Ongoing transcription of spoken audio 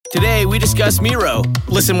Today, we discuss Miro.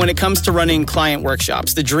 Listen, when it comes to running client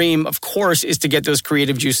workshops, the dream, of course, is to get those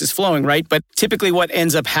creative juices flowing, right? But typically what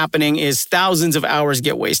ends up happening is thousands of hours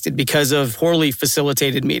get wasted because of poorly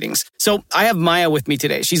facilitated meetings. So I have Maya with me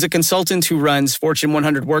today. She's a consultant who runs Fortune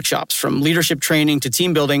 100 workshops, from leadership training to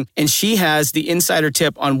team building, and she has the insider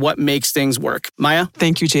tip on what makes things work. Maya?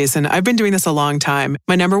 Thank you, Jason. I've been doing this a long time.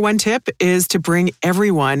 My number one tip is to bring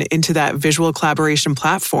everyone into that visual collaboration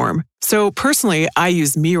platform. So personally, I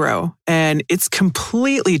use Miro, and it's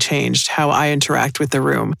completely changed how I interact with the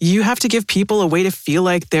room. You have to give people a way to feel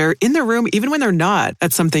like they're in the room even when they're not.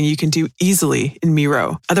 That's something you can do easily in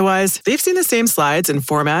Miro. Otherwise, they've seen the same slides and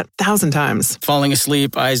format 1,000 times. Falling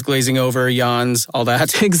asleep, eyes glazing over, yawns, all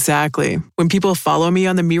that. Exactly. When people follow me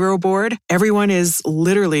on the Miro board, everyone is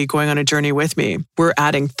literally going on a journey with me. We're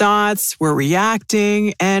adding thoughts, we're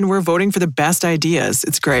reacting, and we're voting for the best ideas.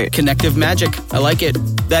 It's great. Connective magic. I like it.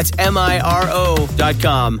 That's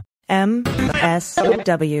MIRO.com.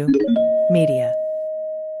 MSW Media.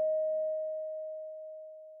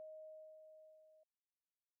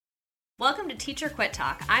 Welcome to Teacher Quit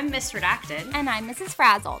Talk. I'm Miss Redacted. And I'm Mrs.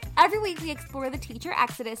 Frazzled. Every week we explore the teacher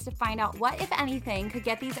exodus to find out what, if anything, could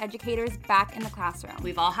get these educators back in the classroom.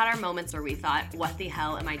 We've all had our moments where we thought, what the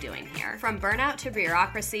hell am I doing here? From burnout to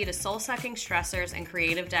bureaucracy to soul-sucking stressors and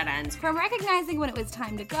creative dead ends. From recognizing when it was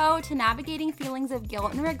time to go to navigating feelings of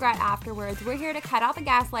guilt and regret afterwards, we're here to cut out the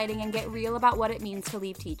gaslighting and get real about what it means to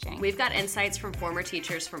leave teaching. We've got insights from former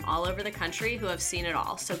teachers from all over the country who have seen it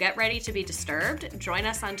all. So get ready to be disturbed. Join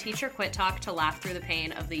us on Teacher Quit Talk to laugh through the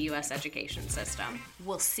pain of the U.S. education system.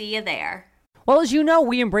 We'll see you there. Well, as you know,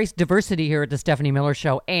 we embrace diversity here at the Stephanie Miller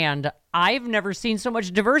Show, and I've never seen so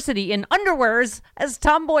much diversity in underwears as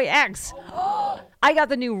Tomboy X. I got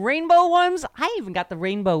the new rainbow ones. I even got the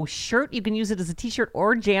rainbow shirt. You can use it as a t-shirt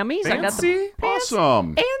or jammies. Fancy? I got the pants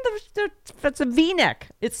Awesome. and it's a V-neck.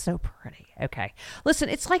 It's so pretty. Okay. Listen,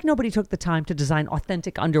 it's like nobody took the time to design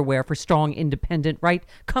authentic underwear for strong, independent, right?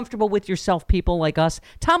 Comfortable with yourself people like us.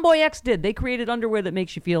 Tomboy X did. They created underwear that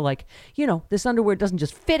makes you feel like, you know, this underwear doesn't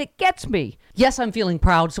just fit, it gets me. Yes, I'm feeling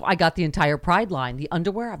proud, so I got the entire Pride line. The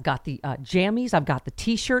underwear, I've got the jammies, I've got the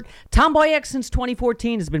t-shirt. Tomboy X since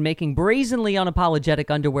 2014 has been making brazenly unapologetic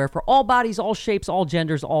underwear for all bodies, all shapes, all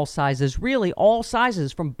genders, all sizes. Really, all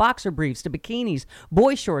sizes, from boxer briefs to bikinis,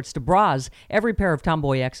 boy shorts to bras. Every pair of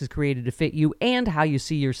Tomboy X is created to fit you and how you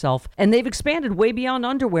see yourself. And they've expanded way beyond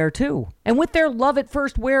underwear, too. And with their love at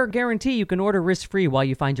first wear guarantee, you can order risk-free while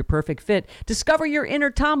you find your perfect fit. Discover your inner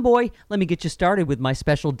tomboy. Let me get you started with my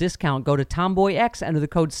special discount. Go to Tomboy X, enter the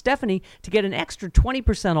code Stephanie to get an extra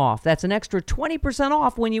 20% off. That's an extra 20%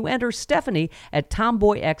 off when you enter Stephanie at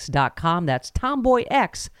tomboyx.com. That's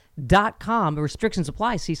tomboyx.com. Restrictions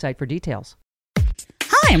apply. See site for details.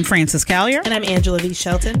 Hi, I'm Frances Callier. And I'm Angela V.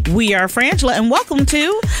 Shelton. We are Frangela, and welcome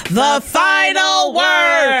to The Final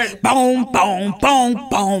Word. Boom, boom, boom,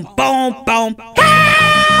 boom, boom, boom.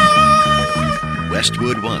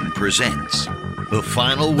 Westwood One presents The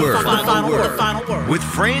Final Word. The final word. With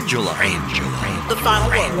Frangela. The final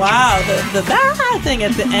word. Wow, the thing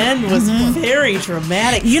at the end was very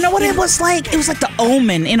dramatic. You know what it was like? It was like The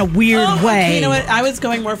Omen in a weird way. Okay, you know what? I was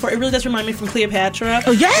going more for it. Really does remind me from Cleopatra.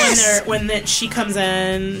 Oh, yes! When she comes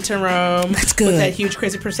in to Rome. That's good. With that huge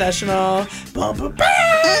crazy processional. Boom, boom, boom.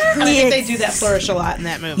 And I think they do that flourish a lot in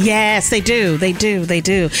that movie. Yes, they do. They do.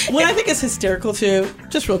 What I think is hysterical, too,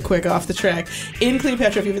 just real quick off the track, in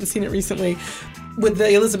Cleopatra, if you haven't seen it recently, with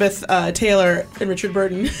the Elizabeth Taylor and Richard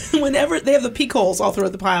Burton, whenever they have the peak holes all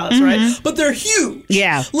throughout the palace, right? But they're huge.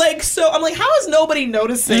 Yeah. Like, so I'm like, how is nobody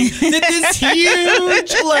noticing that this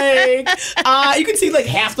huge, you can see like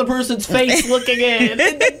half the person's face looking in.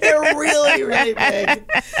 They're really, really big.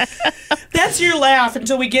 That's your laugh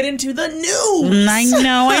until we get into the news. I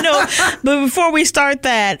know. But before we start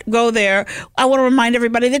go there, I want to remind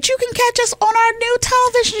everybody that you can catch us on our new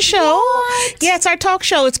television show. What? Yeah, it's our talk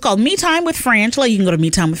show. It's called Me Time with Frangela. You can go to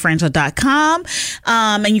metimewithfrangela.com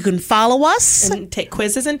and you can follow us. And take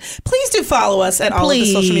quizzes. And please do follow us at all of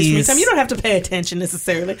the social media. Me Time. You don't have to pay attention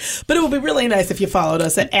necessarily, but it would be really nice if you followed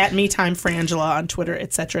us at metimefrangela on Twitter,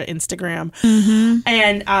 etc., Instagram.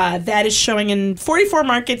 And that is showing in 44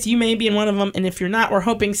 markets. You may be in one of them, and if you're not, we're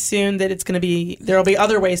hoping soon that it's going to be, there'll be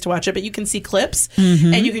other ways to watch it, but you can see clips,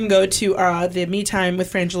 and you can go to the Me Time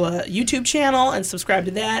with Frangela YouTube channel and subscribe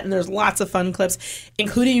to that, and there's lots of fun clips,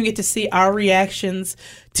 including you get to see our reactions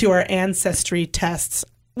to our ancestry tests.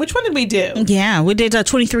 Which one did we do? Yeah, we did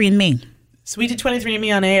 23andMe. So we did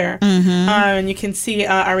 23andMe on air, and you can see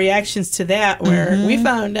our reactions to that, where we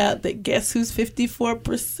found out that guess who's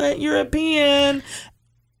 54% European?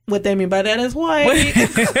 What they mean by that is white.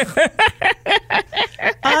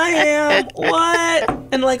 I am what?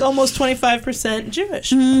 And like almost 25%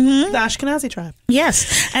 Jewish. The Ashkenazi tribe.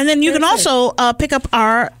 Yes. And then you can also pick up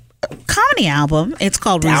our comedy album. It's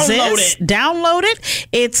called Resist. Download it.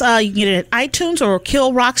 It's you can get it at iTunes or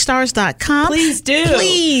killrockstars.com. Please do.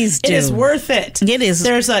 Please do. It is worth it. It is.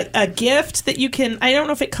 There's a gift that you can, I don't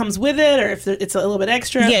know if it comes with it or if it's a little bit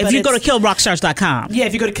extra. Yeah, if you go to killrockstars.com. Yeah,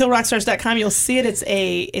 if you go to killrockstars.com, you'll see it.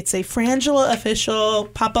 It's a Frangela official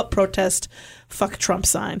pop-up protest fuck Trump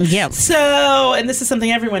sign. Yep. So, and this is something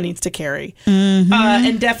everyone needs to carry.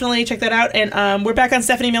 And definitely check that out. And we're back on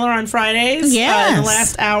Stephanie Miller on Fridays. Yes. In the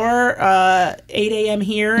last hour, 8 a.m.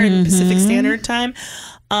 here in Pacific Standard Time.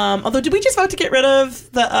 Although, did we just vote to get rid of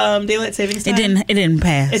the daylight savings time? It didn't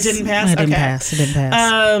pass. It didn't pass? It didn't Okay. pass. It didn't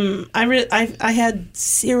pass. I had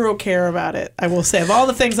zero care about it. I will say, of all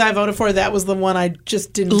the things I voted for, that was the one I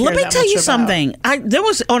just didn't. Let me care tell you about. something. There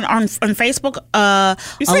was on Facebook.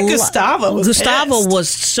 You said Gustavo was Gustavo pissed. was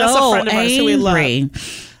so That's a friend of ours who we love. angry.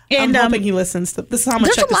 And I'm hoping he listens. This is how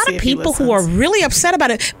much. There's a lot of people who are really upset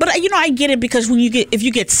about it, but I get it because if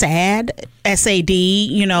you get SAD, SAD,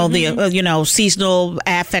 the seasonal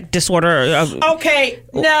affect disorder. Okay,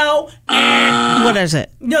 no. What is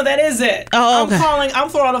it? No, that is it. Oh, okay. I'm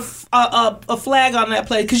throwing a flag on that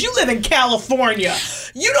place because you live in California.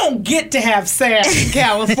 You don't get to have SAD in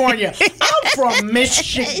California. I'm from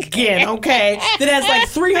Michigan, okay, that has like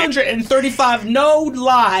 335, no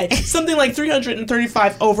lie, something like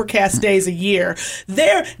 335 overcast days a year.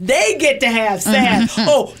 They get to have SAD.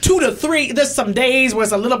 2 to 3. There's some days where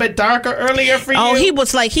it's a little bit darker earlier for you. Oh,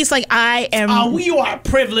 he's like, I am. You are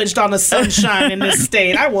privileged on the sunshine in this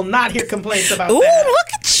state. I will not hear complaints about Ooh, that. look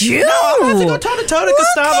at you! No, I have to go toe to toe to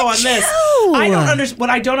Gustavo on this. you. I don't understand. What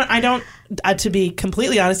I don't. To be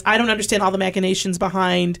completely honest, I don't understand all the machinations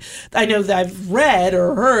behind. I know that I've read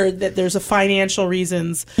or heard that there's a financial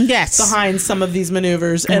reasons behind some of these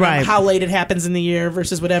maneuvers and how late it happens in the year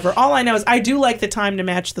versus whatever. All I know is I do like the time to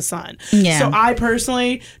match the sun. Yeah. So I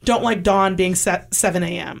personally don't like dawn being 7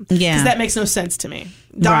 a.m. Yeah. Because that makes no sense to me.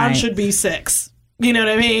 Dawn should be 6. You know what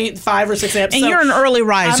I mean? 5 or 6 a.m. And you're an early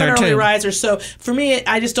riser, I'm an too. early riser. So for me,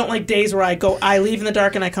 I just don't like days where I leave in the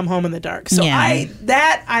dark and I come home in the dark. So I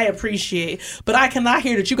appreciate. But I cannot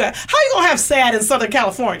hear that you guys, how you going to have SAD in Southern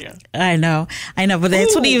California? I know. But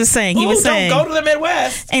that's what he was saying. He was saying, don't go to the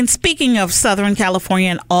Midwest. And speaking of Southern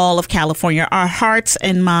California and all of California, our hearts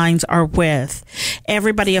and minds are with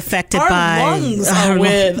everybody affected by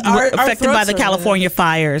the California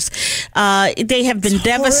fires. They have been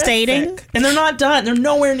devastating. And they're not done. They're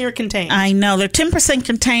nowhere near contained. I know. They're 10%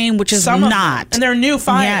 contained, which is not. And they're new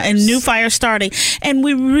fires. Yeah, and new fires starting. And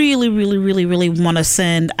we really, really, really, really want to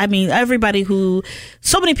send, everybody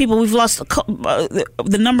so many people, we've lost,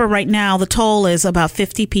 the number right now, the toll is about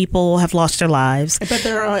 50 people have lost their lives. I bet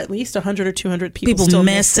there are at least 100 or 200 people still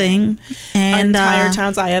missing. And entire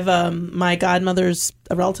towns. I have my godmother's,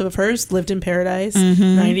 a relative of hers lived in Paradise,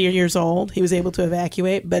 90 years old. He was able to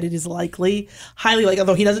evacuate, but it is highly likely,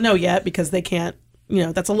 although he doesn't know yet because they can't,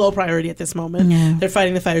 that's a low priority at this moment. Yeah. They're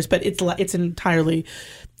fighting the fires, but it's entirely,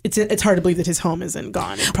 it's hard to believe that his home isn't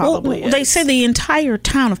gone. It probably is. They say the entire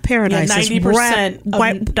town of Paradise is 90%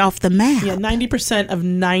 wiped off the map. Yeah,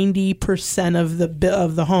 90% of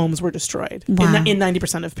the homes were destroyed in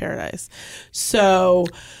 90% of Paradise. So,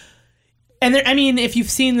 and if you've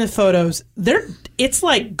seen the photos, it's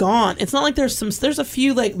like gone. It's not like there's a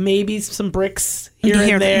few maybe some bricks here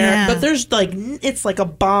and there, but there's it's like a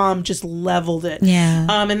bomb just leveled it. Yeah.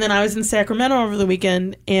 And then I was in Sacramento over the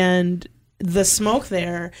weekend, and the smoke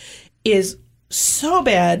there is so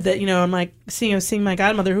bad that I'm seeing my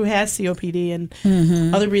godmother who has COPD and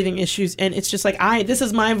other breathing issues, and it's just this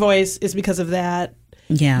is my voice is because of that.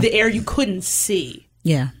 Yeah. The air you couldn't see.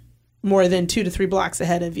 Yeah. More than 2 to 3 blocks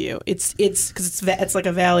ahead of you. It's because it's like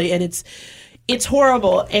a valley, and it's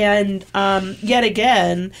horrible. And yet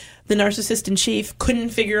again, the narcissist in chief couldn't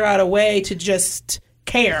figure out a way to just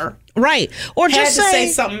care. Right. Or had just to say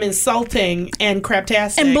something insulting and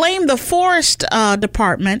craptastic. And blame the forest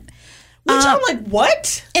department. Which I'm like,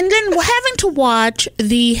 what? And then having to watch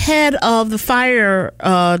the head of the fire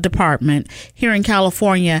department here in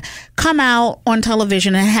California come out on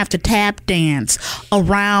television and have to tap dance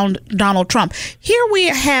around Donald Trump. Here we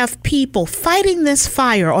have people fighting this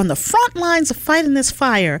fire, on the front lines of fighting this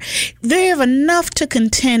fire. They have enough to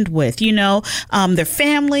contend with, their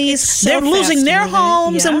families. They're losing their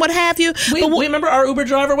homes and what have you. We remember our Uber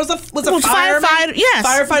driver was a firefighter. Yes.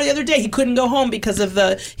 Firefighter the other day. He couldn't go home because of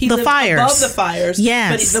the fires. Above the fires.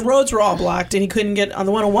 Yes. But the roads were all blocked, and he couldn't get on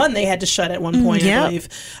the 101. They had to shut at one point, I believe.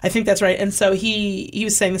 I think that's right. And so he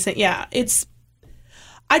was saying the same. Yeah,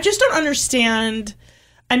 I just don't understand.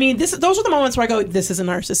 I mean, those are the moments where I go, this is a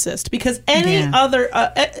narcissist. Because any other,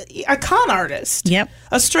 a con artist,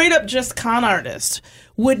 a straight up just con artist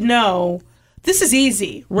would know this is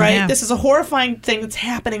easy, right? Yeah. This is a horrifying thing that's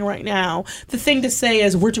happening right now. The thing to say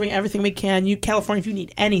is we're doing everything we can. California, if you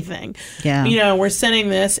need anything, we're sending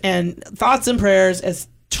this, and thoughts and prayers, as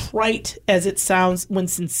trite as it sounds when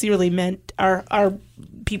sincerely meant, our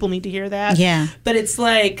people need to hear that. Yeah. But it's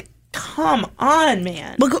like, come on,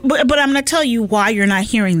 man. But I'm going to tell you why you're not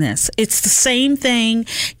hearing this. It's the same thing,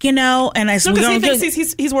 and as he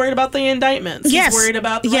thinks he's worried about the indictments. Yes. He's worried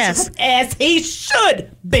about the as he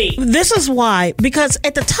should be. This is why, because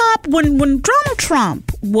at the top, when Donald Trump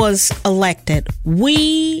was elected,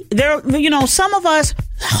 some of us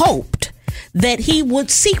hoped that he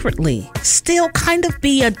would secretly still kind of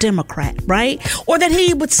be a Democrat, right? Or that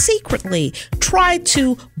he would secretly try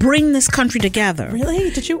to bring this country together.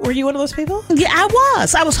 Really? Were you one of those people? Yeah, I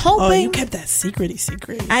was. I was hoping. Oh, you kept that secret.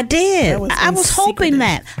 I did. I was hoping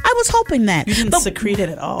that. You didn't secrete it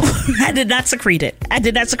at all. I did not secrete it. I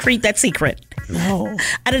did not secrete that secret. No.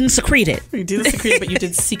 I didn't secrete it. You didn't secrete it, but you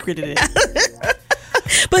did secreted it.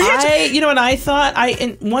 But what I thought?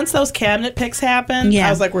 Once those cabinet picks happened, I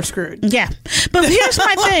was like, we're screwed. Yeah. But here's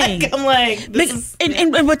my thing. I'm like,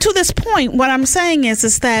 but to this point, what I'm saying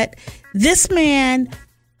is that this man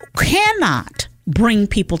cannot bring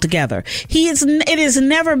people together. It has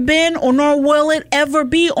never been, or nor will it ever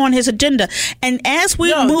be, on his agenda. And as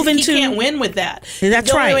we move into, he can't win with that.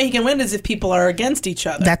 That's the right. only way he can win is if people are against each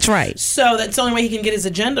other. That's right. So that's the only way he can get his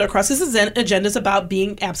agenda across. His agenda is about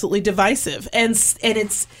being absolutely divisive, and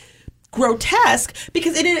it's grotesque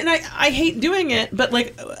because and I hate doing it, but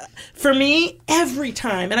like for me, every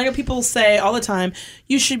time, and I know people say all the time,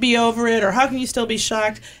 you should be over it, or how can you still be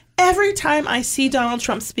shocked? Every time I see Donald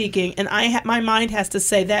Trump speaking, and my mind has to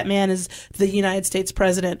say that man is the United States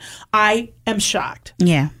president, I am shocked.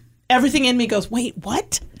 Yeah. Everything in me goes, wait,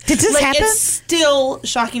 what? Did this happen? It's still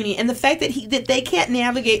shocking me. And the fact that they can't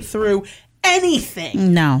navigate through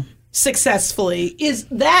anything successfully is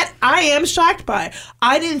that I am shocked by.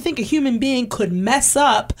 I didn't think a human being could mess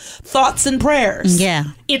up thoughts and prayers. Yeah.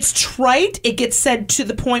 It's trite. It gets said to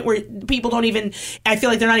the point where people don't even, I feel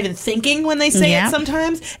like they're not even thinking when they say it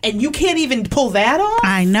sometimes. And you can't even pull that off.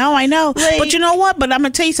 I know. Like, but you know what? But I'm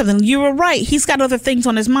going to tell you something. You were right. He's got other things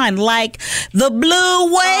on his mind, like the blue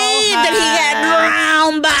wave that he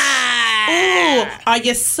got drowned by. Ooh, are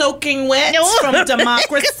you soaking wet from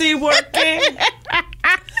democracy working?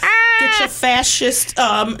 Get your fascist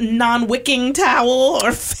non-wicking towel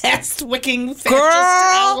or fast-wicking fascist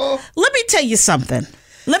towel. Let me tell you something.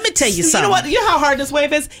 You know what? You know how hard this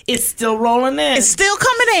wave is? It's still rolling in. It's still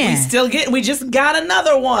coming in. We just got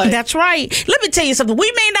another one. That's right. Let me tell you something.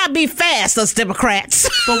 We may not be fast, us Democrats.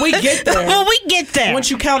 But we get there. Once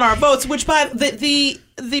you count our votes, which by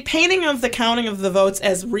the painting of the counting of the votes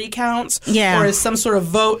as recounts or as some sort of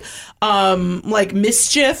vote like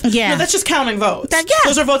mischief. Yeah. No, that's just counting votes.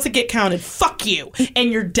 Those are votes that get counted. Fuck you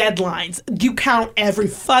and your deadlines. You count every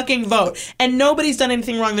fucking vote. And nobody's done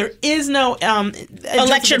anything wrong. There is no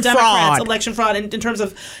election fraud in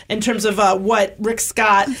terms of what Rick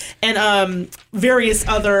Scott and various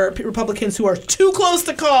other Republicans who are too close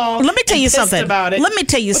to call. Let me tell you something about it.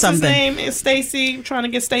 What's his name? Is Stacey trying to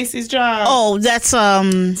get Stacey's job? Oh, that's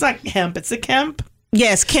it's not Hemp. It's a Kemp.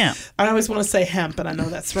 Yes, Kemp. I always want to say Hemp, but I know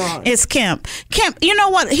that's wrong. It's Kemp. You know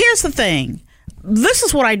what? Here's the thing. This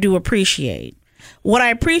is what I do appreciate. What I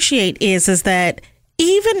appreciate is that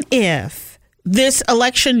even if this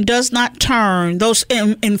election does not turn, those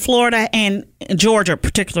in Florida and Georgia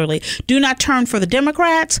particularly, do not turn for the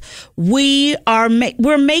Democrats, we're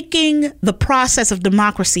making the process of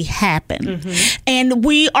democracy happen. And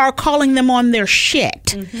we are calling them on their shit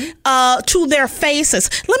to their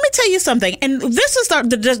faces. Let me tell you something, and this is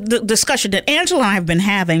the discussion that Angela and I have been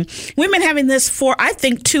having. We've been having this for, I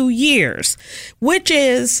think, 2 years, which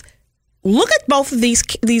is, look at both of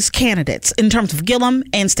these candidates in terms of Gillum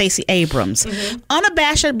and Stacey Abrams.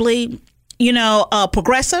 Unabashedly,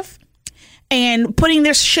 progressive and putting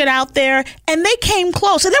their shit out there. And they came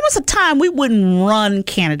close. And there was a time we wouldn't run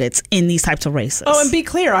candidates in these types of races. Oh, and be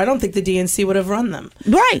clear, I don't think the DNC would have run them.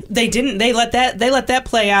 Right. They didn't. They let that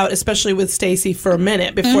play out, especially with Stacey, for a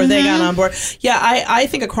minute before they got on board. Yeah, I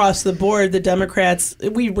think across the board, the Democrats,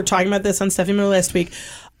 we were talking about this on Stephanie Miller last week,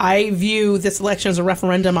 I view this election as a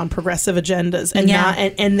referendum on progressive agendas, and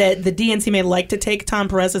and that the DNC may like to take Tom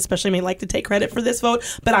Perez, especially may like to take credit for this vote,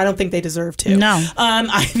 but I don't think they deserve to. No,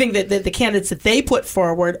 I think that the candidates that they put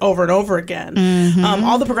forward over and over again,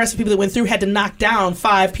 all the progressive people that went through had to knock down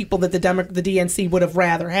 5 people that the DNC would have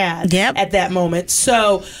rather had at that moment.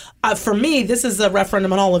 So. For me, this is a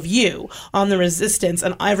referendum on all of you, on the resistance,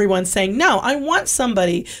 and everyone saying, no, I want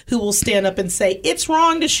somebody who will stand up and say, it's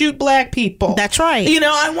wrong to shoot black people. That's right.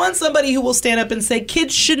 I want somebody who will stand up and say,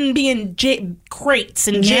 kids shouldn't be in crates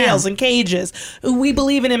and jails and cages. We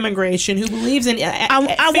believe in immigration, who believes in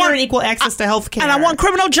fair and equal access to health care. And I want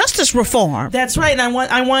criminal justice reform. That's right. And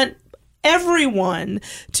I want everyone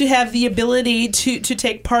to have the ability to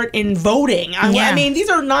take part in voting. I mean,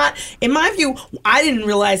 these are not, in my view, I didn't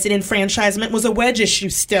realize that enfranchisement was a wedge issue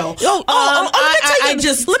still. Let me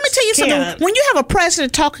tell you something. When you have a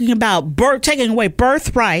president talking about taking away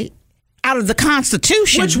birthright out of the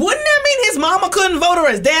Constitution. Which wouldn't that mean his mama couldn't vote or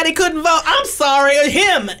his daddy couldn't vote? I'm sorry, or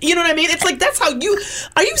him. You know what I mean? It's like, that's how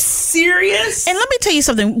are you serious? And let me tell you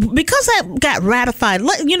something. Because that got ratified,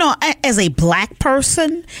 as a black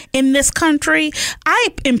person in this country, I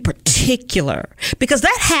in particular, because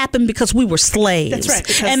that happened because we were slaves.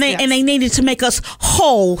 That's right. And they needed to make us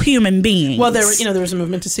whole human beings. Well, there was a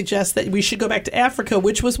movement to suggest that we should go back to Africa,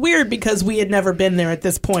 which was weird because we had never been there at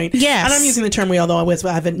this point. Yes. And I'm using the term we, although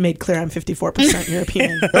I haven't made clear I'm 54%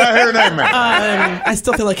 European. I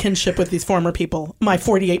still feel a kinship with these former people, my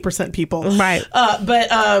 48% people. Right. But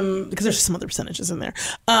because there's some other percentages in there.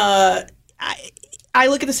 I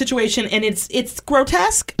look at the situation and it's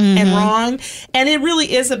grotesque and wrong, and it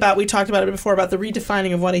really is about, we talked about it before, about the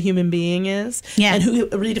redefining of what a human being is, and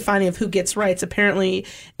redefining of who gets rights. Apparently,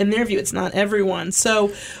 in their view, it's not everyone.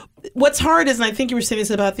 So what's hard is, and I think you were saying this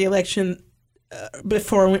about the election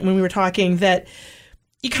before when we were talking, that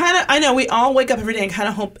you kind of, I know we all wake up every day and kind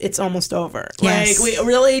of hope it's almost over. Yes. Like, we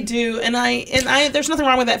really do. And I there's nothing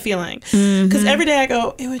wrong with that feeling. Because every day I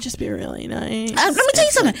go, it would just be really nice. Let me tell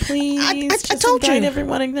you something. Please, I told you.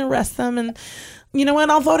 Everyone and arrest them, and you know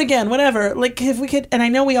what? I'll vote again. Whatever. Like, if we could, and I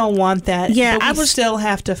know we all want that. Yeah, but we still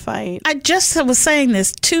have to fight. I just was saying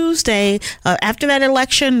this Tuesday after that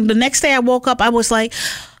election. The next day I woke up, I was like,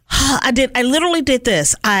 I literally did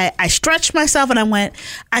this. I stretched myself and I went,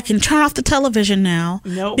 I can turn off the television now.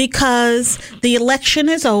 Nope. Because the election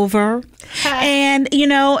is over. And,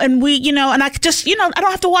 and we, and I could just, I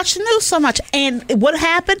don't have to watch the news so much. And what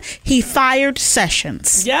happened? He fired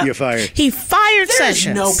Sessions. Yeah. You're fired. He fired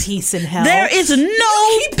Sessions. There's no peace in hell. There is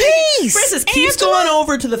no peace. Francis keeps going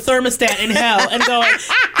over to the thermostat in hell and going,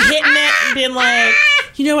 hitting it and being like,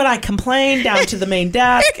 you know what? I complained down to the main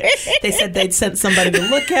desk. They said they'd sent somebody to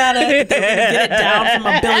look at it. They were going to get it down from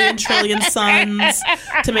 1 billion trillion suns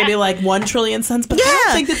to maybe like 1 trillion suns. But I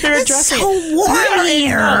don't think that they're addressing it. It's so warm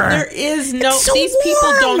here. There is no. So these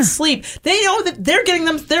people don't sleep. They know that they're getting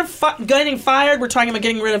them. They're getting fired. We're talking about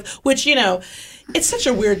getting rid of. Which it's such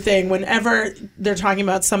a weird thing. Whenever they're talking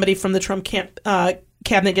about somebody from the Trump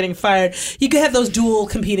cabinet getting fired, you could have those dual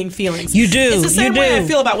competing feelings. You do. It's the same way I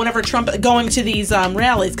feel about whenever Trump going to these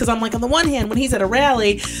rallies, because I'm like, on the one hand, when he's at a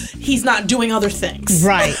rally, he's not doing other things,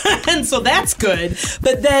 right? And so that's good.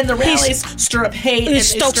 But then the rallies stir up hate. It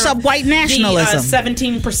stokes up white nationalism.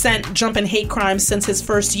 17% jump in hate crimes since his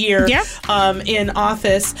first year in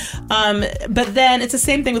office. But then it's the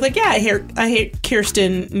same thing with I hate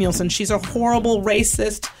Kirstjen Nielsen. She's a horrible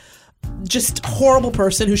racist, just horrible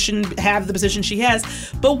person who shouldn't have the position she has.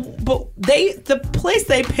 But the place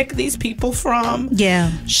they pick these people from,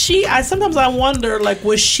 sometimes I wonder,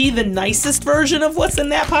 was she the nicest version of what's in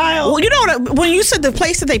that pile? Well, you know what? When you said the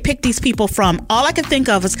place that they pick these people from, all I can think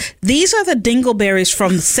of is these are the dingleberries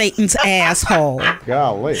from Satan's asshole.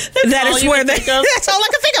 Golly, that's all I can think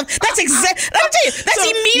of. That's exactly. Let me tell you, that's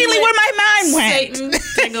immediately where my mind went. Satan,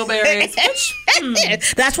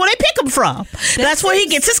 dingleberries. That's where they pick them from. That's where he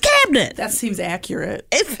gets his cabinet. That seems accurate.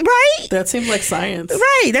 Right? That seems like science.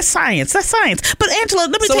 Right. That's science. But Angela,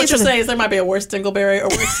 let me tell you something. So what you're saying is there might be a worse dingleberry, or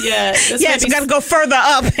worse yet. Yes, we got to go further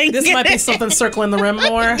up. This might be something circling the rim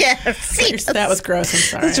more. Yes. That was gross.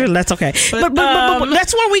 I'm sorry. That's okay. But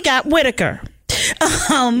that's where we got Whitaker.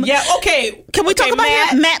 Okay. Can we talk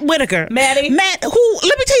about Matt Whitaker? Matt, who,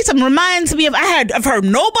 let me tell you something, reminds me of, I've heard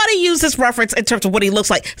nobody use this reference in terms of what he looks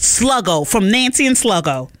like. Sluggo from Nancy and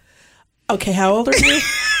Sluggo. Okay, how old are you?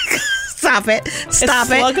 Stop it. Stop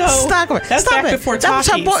it. That's back before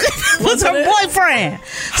Talkies. That was her boyfriend.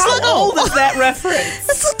 How old is that reference?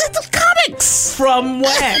 It's comics. From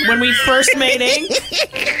when? When we first made ink?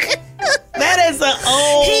 That is an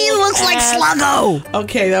old. He looks like Sluggo.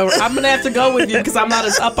 Okay, I'm going to have to go with you because I'm not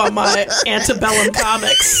as up on my antebellum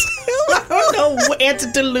comics. I don't know,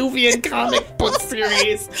 antediluvian comic book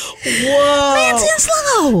series. Whoa. Nancy and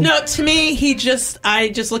Slow. No, to me, I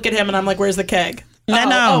just look at him and I'm like, where's the keg? I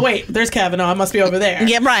know. Oh, wait, there's Kavanaugh. I must be over there.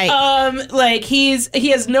 Yeah, right. Like he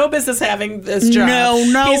has no business having this job. No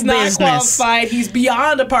He's not business. qualified. He's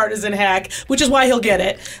beyond a partisan hack, which is why he'll get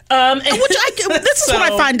it. This is what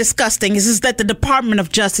I find disgusting is that the Department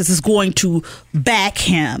of Justice is going to back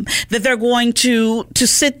him, that they're going to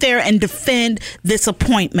sit there and defend this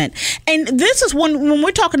appointment. And this is when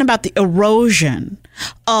we're talking about the erosion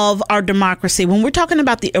of our democracy, when we're talking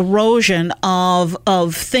about the erosion of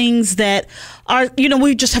things that are,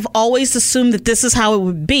 we just have always assumed that this is how it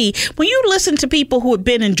would be. When you listen to people who have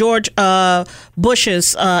been in George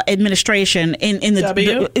Bush's administration in the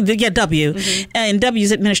W, in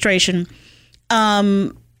W's administration,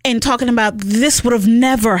 and talking about this would have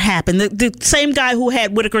never happened. The same guy who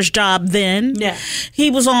had Whitaker's job then, he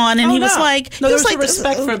was on and was like, no, there's a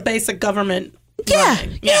respect for basic government.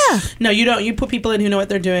 Yeah. No, you don't. You put people in who know what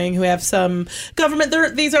they're doing, who have some government.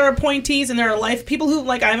 These are appointees, and there are people who,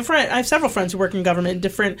 like, I have several friends who work in government in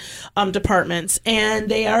different departments, and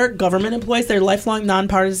they are government employees. They're lifelong,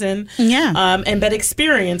 nonpartisan, but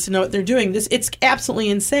experienced and know what they're doing. It's absolutely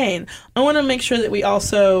insane. I want to make sure that we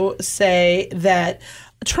also say that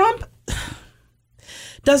Trump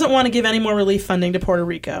doesn't want to give any more relief funding to Puerto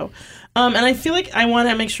Rico. And I feel like I want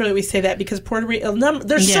to make sure that we say that because Puerto Rico,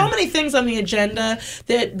 there's so many things on the agenda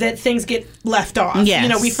that things get left off.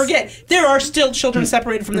 Yes. We forget there are still children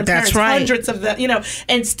separated from their parents, hundreds of them,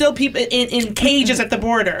 and still people in cages at the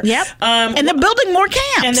border. Yep. And they're building more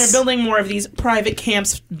camps. And they're building more of these private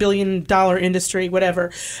camps, billion-dollar industry,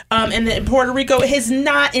 whatever. And then Puerto Rico has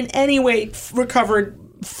not in any way recovered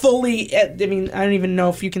fully. I mean, I don't even know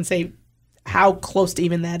if you can say how close to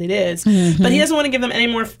even that it is. Mm-hmm. But he doesn't want to give them any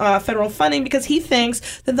more federal funding because he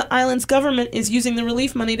thinks that the island's government is using the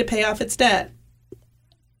relief money to pay off its debt.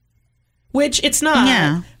 Which it's not.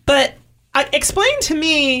 Yeah. But explain to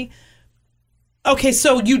me, okay,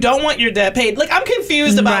 so you don't want your debt paid. Like, I'm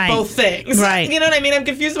confused about both things. Right. You know what I mean? I'm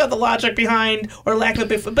confused about the logic behind or lack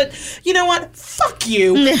of it. But you know what? Fuck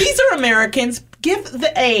you. These are Americans. Give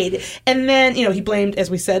the aid. And then, he blamed, as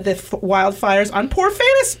we said, the wildfires on poor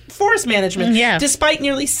forest management. Yeah. Despite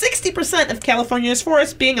nearly 60% of California's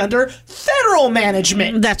forests being under federal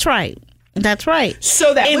management. That's right. That's right.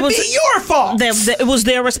 So that would be your fault. It was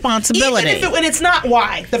their responsibility. And it's not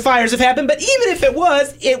why the fires have happened, but even if it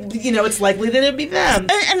was, it's likely that it'd be them.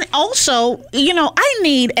 And also, I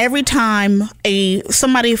need every time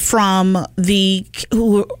somebody from the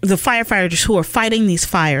firefighters who are fighting these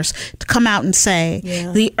fires to come out and say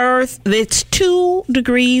the earth, it's 2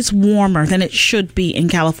 degrees warmer than it should be in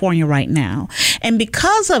California right now. And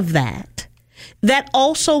because of that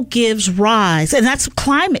also gives rise, and that's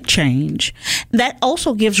climate change, that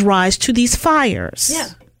also gives rise to these fires. Yeah.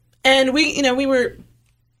 And I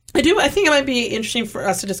think it might be interesting for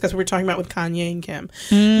us to discuss what we're talking about with Kanye and Kim.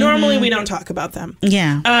 Normally, we don't talk about them.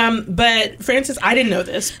 Yeah. But Francis, I didn't know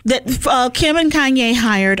this. That Kim and Kanye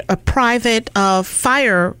hired a private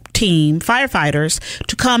firefighters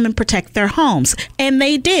to come and protect their homes. And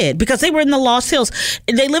they did, because they were in the Lost Hills.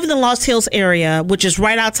 They live in the Lost Hills area, which is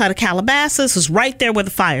right outside of Calabasas. It's right there where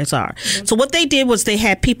the fires are. Mm-hmm. So what they did was they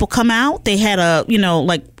had people come out. They had a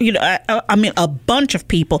bunch of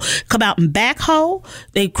people come out and backhoe.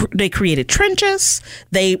 They created trenches.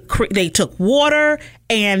 They took water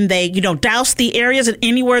and they doused the areas, and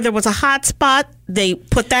anywhere there was a hot spot, they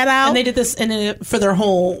put that out. And they did this for their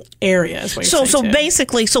whole area. Is what you're saying, too.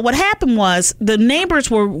 Basically, what happened was the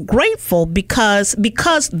neighbors were grateful because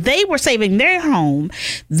they were saving their home.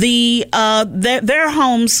 Their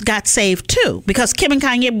homes got saved too, because Kim and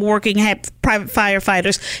Kanye were working, had private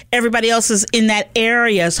firefighters. Everybody else's in that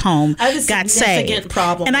area's home got saved.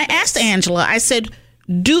 Problem. And I asked Angela, I said,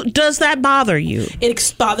 does that bother you?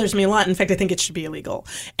 It bothers me a lot. In fact, I think it should be illegal,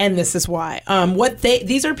 and this is why.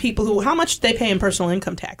 These are people who, how much they pay in personal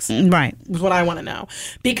income tax? Right, is what I want to know.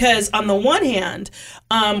 Because on the one hand,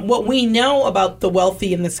 what we know about the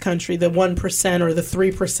wealthy in this country, the 1% or the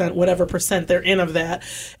 3%, whatever percent they're in of that,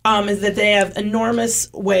 is that they have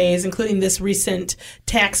enormous ways, including this recent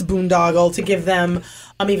tax boondoggle, to give them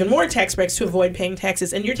even more tax breaks to avoid paying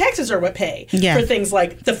taxes. And your taxes are what pay for things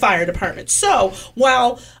like the fire department. So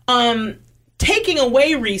while taking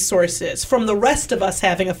away resources from the rest of us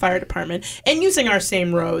having a fire department and using our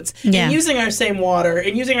same roads and using our same water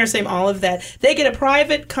and using our same all of that. They get a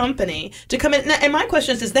private company to come in. And my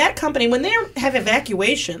question is that company, when they have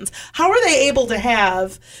evacuations, how are they able to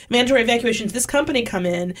have mandatory evacuations? This company come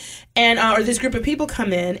in and or this group of people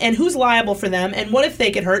come in, and who's liable for them? And what if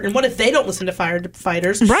they get hurt? And what if they don't listen to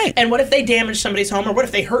firefighters? Right. And what if they damage somebody's home? Or what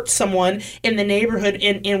if they hurt someone in the neighborhood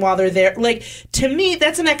in while they're there? Like, to me,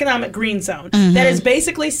 that's an economic green zone. That is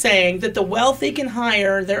basically saying that the wealthy can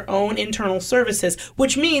hire their own internal services,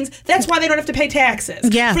 which means that's why they don't have to pay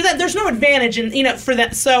taxes. Yeah. For that, there's no advantage in for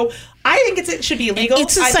that. So I think it should be illegal.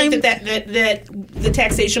 It's the same. think that the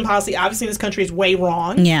taxation policy, obviously, in this country is way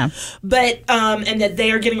wrong. Yeah. But and that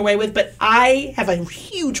they are getting away with. But I have a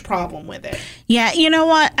huge problem with it. Yeah. You know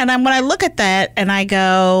what? And when I look at that and I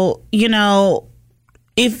go,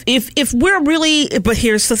 If we're really, but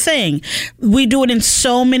here's the thing, we do it in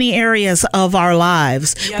so many areas of our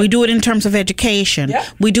lives. Yep. We do it in terms of education. Yep.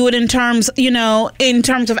 We do it in terms, in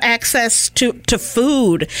terms of access to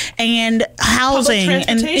food and housing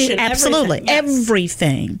and absolutely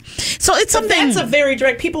everything. So it's something that's a very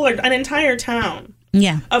direct. People are an entire town.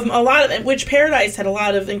 Yeah. Of a lot of which Paradise had a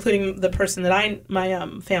lot of, including the person that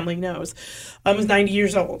my family knows, was 90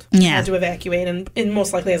 years old. Yeah. Had to evacuate and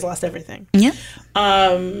most likely has lost everything. Yeah.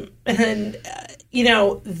 And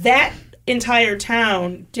that entire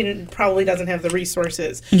town probably doesn't have the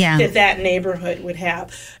resources that neighborhood would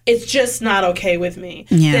have. It's just not okay with me.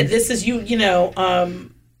 Yeah. That this is that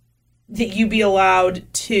you be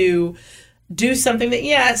allowed to do something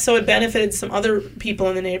that, so it benefited some other people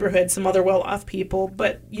in the neighborhood, some other well-off people,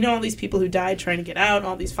 but all these people who died trying to get out,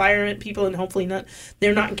 all these firemen people, and hopefully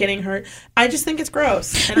they're not getting hurt. I just think it's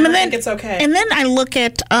gross, and I don't think it's okay. And then I look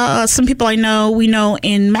at some people we know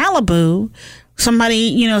in Malibu,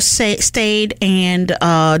 somebody, stayed and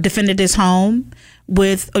defended his home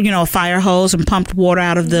with a fire hose and pumped water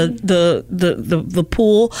out of the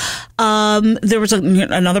pool. There was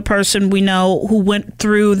another person we know who went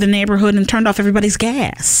through the neighborhood and turned off everybody's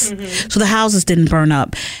gas, so the houses didn't burn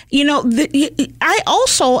up. I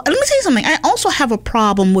also, let me tell you something. I also have a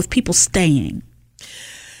problem with people staying.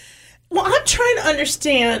 Well, I'm trying to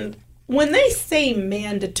understand. When they say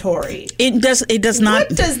mandatory, it does not. What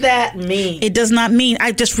does that mean? It does not mean.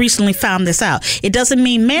 I just recently found this out. It doesn't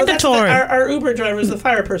mean mandatory. Our Uber driver is the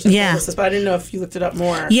fire person. Yeah. Told us this, but I didn't know if you looked it up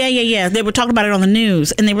more. Yeah. They were talking about it on the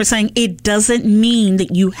news, and they were saying it doesn't mean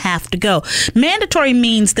that you have to go. Mandatory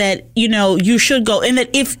means that you should go, and that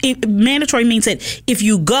if mandatory means that if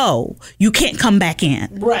you go, you can't come back in.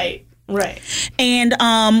 Right. And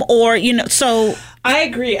so I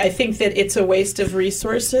agree. I think that it's a waste of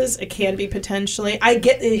resources. It can be potentially.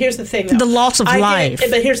 Here's the thing, though. The loss of life.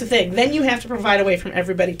 But here's the thing. Then you have to provide a way for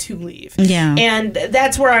everybody to leave. Yeah. And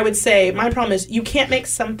that's where I would say my problem is you can't make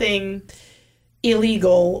something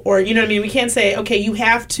illegal, or what I mean. We can't say, okay, you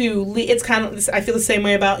have to leave. It's kind of, I feel the same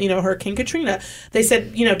way about Hurricane Katrina. They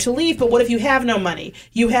said to leave, but what if you have no money,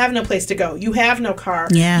 you have no place to go, you have no car,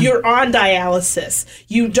 you're on dialysis,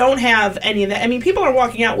 you don't have any of that. I mean, people are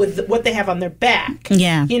walking out with what they have on their back.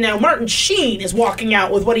 Martin Sheen is walking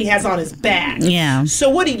out with what he has on his back. So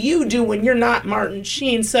what do you do when you're not Martin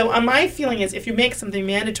Sheen? So my feeling is, if you make something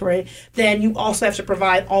mandatory, then you also have to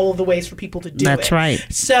provide all of the ways for people to do it. That's right.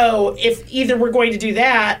 So if either we're going to do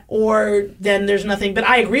that, or then there's nothing. But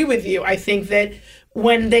I agree with you. I think that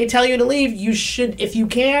when they tell you to leave, you should, if you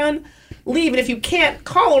can, leave. And if you can't,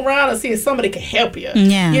 call around and see if somebody can help you.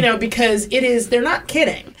 Because they're not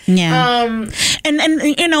kidding. And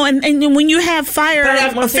when you have fire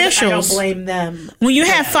officials, I don't blame them. When you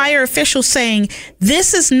have fire officials saying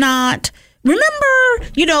this is not. Remember,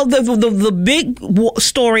 the big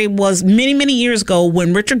story was many years ago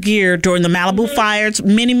when Richard Gere, during the Malibu fires,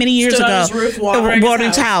 many years stood ago, on his roof, watering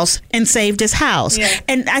his house and saved his house. Yeah.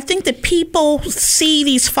 And I think that people see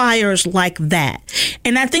these fires like that,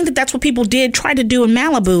 and I think that that's what people did try to do in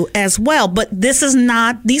Malibu as well. But these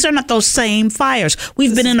are not those same fires.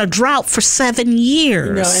 We've been in a drought for 7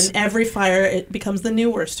 years. And every fire, it becomes the new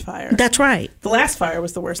worst fire. That's right. The last fire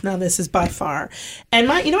was the worst. Now this is by far. And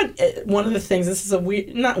one of the things, this is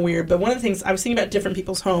not weird, but one of the things I was thinking about different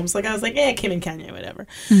people's homes. Like I was like, Kim and Kanye, whatever.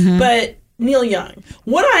 But Neil Young.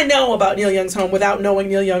 What I know about Neil Young's home, without knowing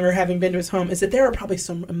Neil Young or having been to his home, is that there are probably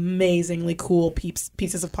some amazingly cool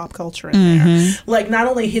pieces of pop culture in there. Like not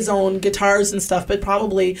only his own guitars and stuff, but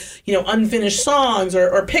probably unfinished songs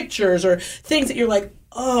or pictures or things that you're like,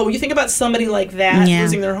 oh, you think about somebody like that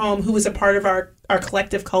losing their home, who is a part of our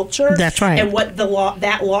collective culture. That's right. And what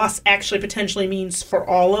that loss actually potentially means for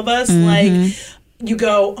all of us. Like, you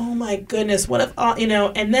go, oh my goodness, what if,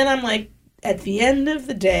 and then I'm like, at the end of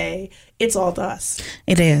the day, it's all dust.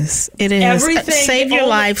 It is. Everything. Save your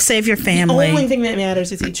life, save your family. The only thing that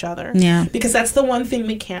matters is each other. Yeah. Because that's the one thing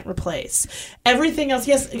we can't replace. Everything else,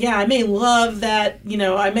 I may love that,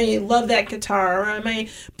 I may love that guitar, or I may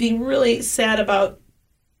be really sad about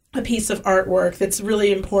a piece of artwork that's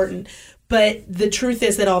really important. But the truth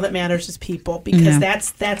is that all that matters is people, because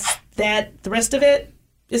that's the rest of it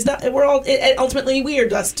is not. We're all ultimately we are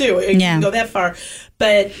dust too. It can go that far,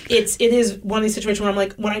 but it is one of these situations where I'm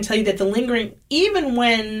like, when I tell you that the lingering, even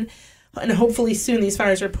when, and hopefully soon these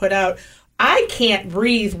fires are put out, I can't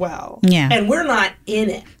breathe well. Yeah. And we're not in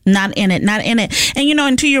it. Not in it. And,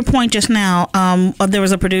 and to your point just now, there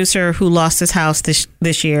was a producer who lost his house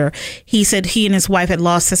this year. He said he and his wife had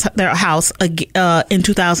lost their house in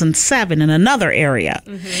 2007 in another area.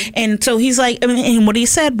 Mm-hmm. And so he's like, and what he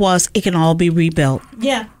said was, it can all be rebuilt.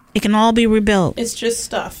 Yeah. It can all be rebuilt. It's just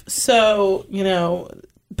stuff. So,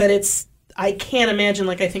 but I can't imagine,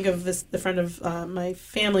 like I think of the friend of my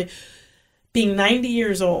family being 90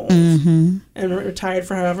 years old and retired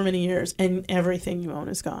for however many years, and everything you own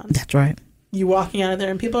is gone. That's right. You walking out of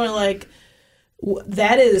there, and people are like,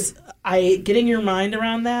 that is, getting your mind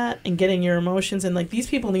around that and getting your emotions, and like, these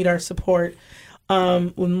people need our support,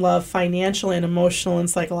 love, financial and emotional and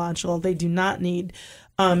psychological. They do not need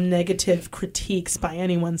negative critiques by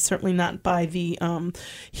anyone, certainly not by the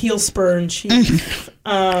heel spur in chief,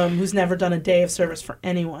 who's never done a day of service for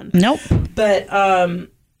anyone. Nope. But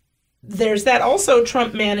there's that also.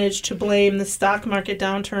 Trump managed to blame the stock market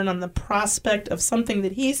downturn on the prospect of something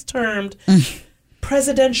that he's termed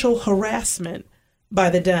presidential harassment by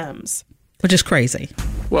the Dems. Which is crazy.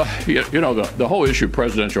 Well, the whole issue of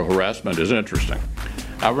presidential harassment is interesting.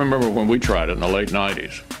 I remember when we tried it in the late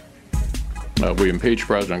 90s. We impeached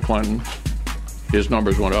President Clinton. His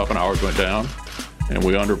numbers went up and ours went down. And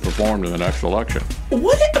we underperformed in the next election.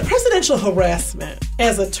 What is presidential harassment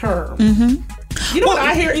as a term? Mm-hmm. You know what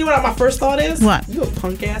I hear? You know what my first thought is? What? You a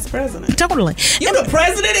punk ass president. Totally. You're the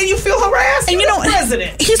president and you feel harassed. And you're the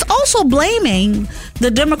president. He's also blaming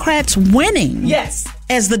the Democrats winning. Yes.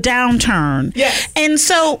 As the downturn. Yes. And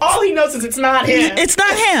so all he knows is it's not him. It's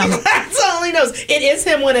not him. That's all he knows. It is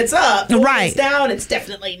him when it's up. But right. When it's down, it's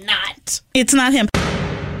definitely not. It's not him.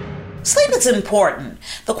 Sleep is important.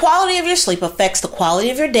 The quality of your sleep affects the quality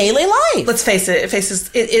of your daily life. Let's face it,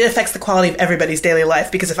 it affects the quality of everybody's daily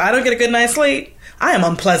life, because if I don't get a good night's sleep, I am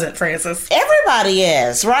unpleasant, Frances. Everybody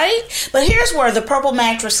is, right? But here's where the Purple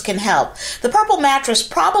mattress can help. The Purple mattress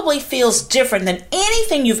probably feels different than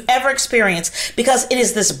anything you've ever experienced, because it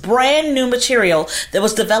is this brand new material that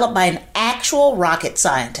was developed by an actual rocket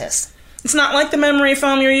scientist. It's not like the memory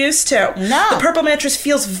foam you're used to. No. The Purple mattress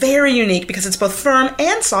feels very unique because it's both firm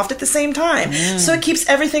and soft at the same time. So it keeps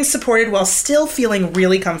everything supported while still feeling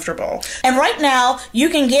really comfortable. And right now, you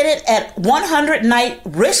can get it at 100-night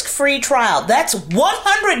risk-free trial. That's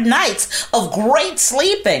 100 nights of great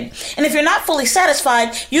sleeping. And if you're not fully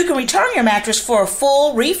satisfied, you can return your mattress for a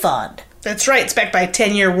full refund. That's right. It's backed by a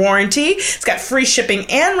 10-year warranty. It's got free shipping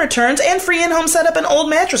and returns and free in-home setup and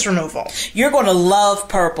old mattress removal. You're going to love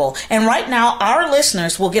Purple. And right now, our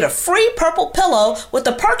listeners will get a free Purple pillow with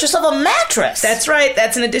the purchase of a mattress. That's right.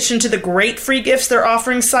 That's in addition to the great free gifts they're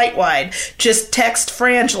offering site-wide. Just text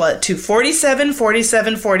Frangela to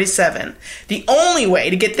 474747. The only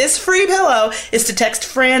way to get this free pillow is to text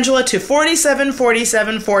Frangela to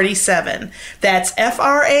 474747. That's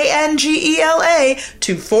FRANGELA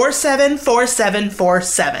to 474747.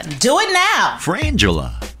 Do it now.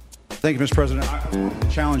 Frangela. Thank you, Mr. President. I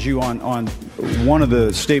challenge you on one of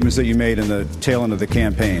the statements that you made in the tail end of the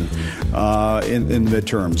campaign in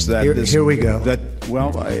midterms. Here we go.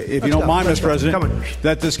 If you don't mind, Mr. President,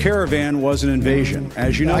 that this caravan was an invasion.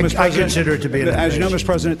 As you know, Mr. President, I consider it to be an invasion. As you know, Mr.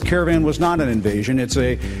 President, the caravan was not an invasion. It's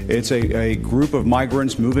a group of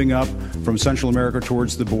migrants moving up from Central America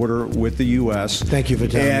towards the border with the U.S. Thank you for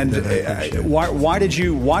telling me that. Why did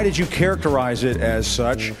you characterize it as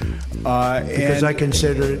such? Because I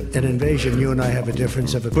consider it an invasion. You and I have a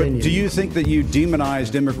difference of opinion. But do you think that you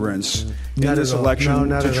demonized immigrants in this election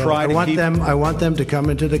to try to keep them? I want them to come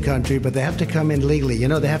into the country, but they have to come in legally.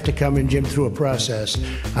 They have to come in, Jim, through a process.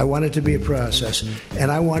 I want it to be a process,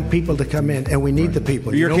 and I want people to come in, and we need the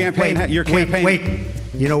people. Your campaign. Wait.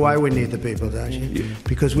 You know why we need the people, don't you?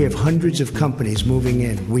 Because we have hundreds of companies moving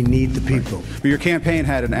in. We need the people. But your campaign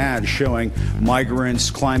had an ad showing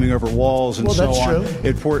migrants climbing over walls and so on.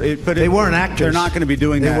 That's true. But they weren't actors. They're not going to be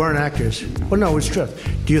doing that. They weren't actors. Well, no, it's true.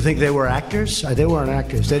 Do you think they were actors? They weren't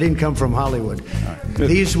actors. They didn't come from Hollywood.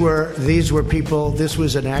 These were people. This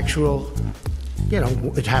was an actual.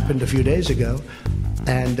 It happened a few days ago.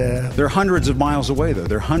 And they're hundreds of miles away, though.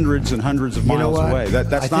 They're hundreds and hundreds of miles away.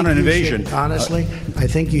 That's not an invasion. Honestly, I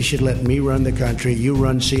think you should let me run the country. You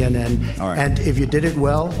run CNN. All right. And if you did it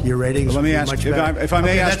well, your ratings let me would be ask, much if better. I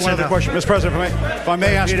may ask one other question. Mr. President, if I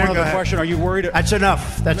may ask one other question, are you worried? That's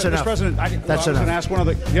enough. That's enough. Mr. President, I was going to ask one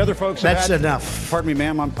of the other folks. That's enough. Pardon me,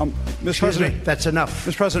 ma'am. Mr. President, that's enough.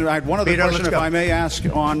 Mr. President, I had one other question, if I may ask,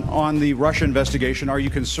 on the Russia investigation. Are you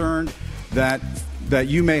concerned that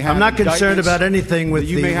you may have? I'm not concerned about anything with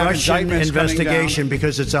the Russian investigation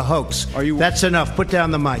because it's a hoax. That's enough. Put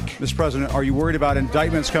down the mic. Mr. President, are you worried about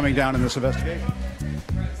indictments coming down in this investigation?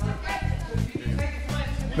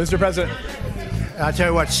 Mr. President. I'll tell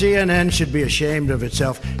you what, CNN should be ashamed of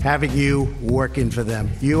itself having you working for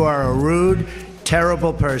them. You are a rude,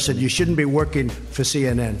 terrible person. You shouldn't be working for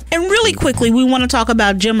CNN. And really quickly, we want to talk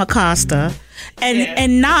about Jim Acosta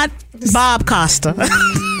and not Bob Costa.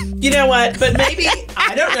 You know what? But maybe,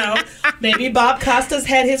 I don't know, maybe Bob Costa's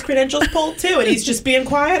had his credentials pulled too, and he's just being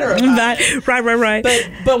quieter about it. Right.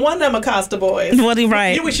 But one of them Acosta boys.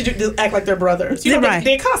 Right. We should act like they're brothers. You know, right.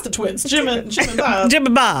 The Acosta twins, Jim and Bob. Jim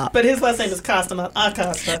and Bob. But his last name is Costa, not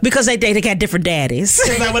Acosta. Because they got different daddies.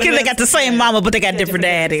 Is that what it is? They got the same mama, but they got different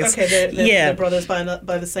daddies. Okay, they're brothers by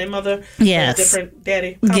the same mother. Yes. Different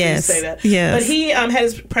daddy. How do you say that? Yes. But he had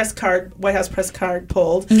his White House press card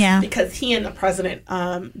pulled. Yeah. Because he and the president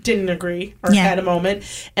didn't agree or had a moment,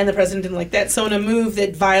 and the president didn't like that. So in a move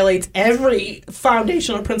that violates every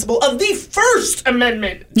foundational principle of the First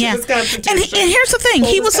Amendment to this Constitution. And here's the thing.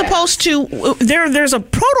 He was supposed to, there's a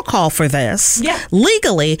protocol for this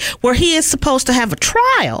legally where he is supposed to have a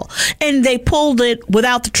trial, and they pulled it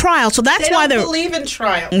without the trial. So that's why they don't believe in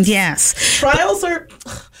trials. Yes. Trials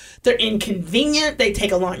they're inconvenient, they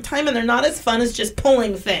take a long time, and they're not as fun as just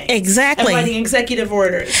pulling things. Exactly. And writing executive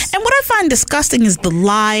orders. And what I find disgusting is the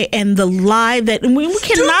lie that, and we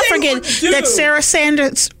cannot forget that Sarah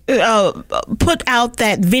Sanders put out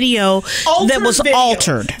that video that was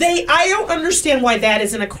altered. I don't understand why that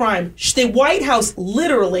isn't a crime. The White House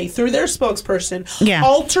literally, through their spokesperson,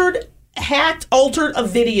 altered a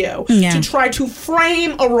video to try to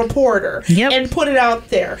frame a reporter and put it out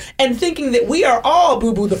there, and thinking that we are all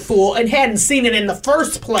Boo-Boo the Fool and hadn't seen it in the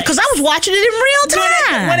first place. Because I was watching it in real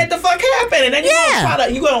time. When it the fuck happened, and then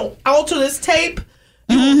you gonna alter this tape.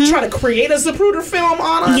 Try to create a Zapruder film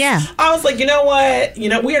on us. Yeah. I was like, you know what?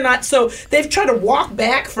 We are not. So they've tried to walk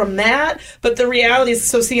back from that, but the reality is,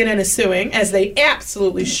 so CNN is suing, as they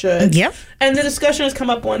absolutely should. Yep. And the discussion has come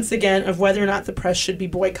up once again of whether or not the press should be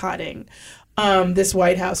boycotting this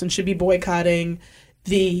White House and should be boycotting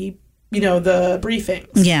the briefings.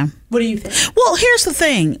 Yeah. What do you think? Well, here's the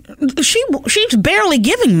thing. She's barely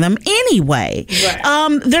giving them anyway.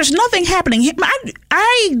 Right. There's nothing happening.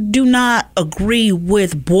 I do not agree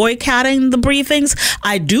with boycotting the briefings.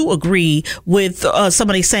 I do agree with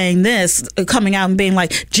somebody saying this, coming out and being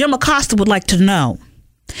like, Jim Acosta would like to know.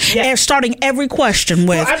 Yeah. And starting every question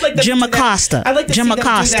with Jim Acosta. I'd like to see them do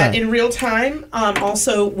that in real time.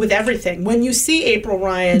 Also with everything. When you see April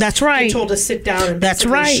Ryan, that's right, you're told to sit down and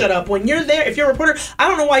basically shut up. When you're there, if you're a reporter, I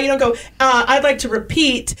don't know why you don't go, I'd like to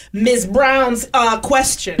repeat Ms. Brown's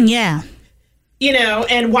question. Yeah.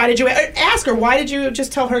 And why did you ask her? Why did you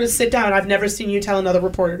just tell her to sit down? I've never seen you tell another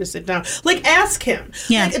reporter to sit down. Like, ask him.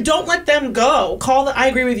 Yeah. Don't let them go. I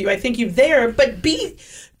agree with you. I think you're there, but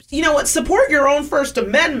support your own First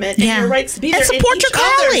Amendment and your rights to be there. And support your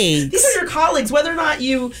colleagues. These are your colleagues, whether or not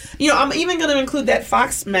I'm even going to include that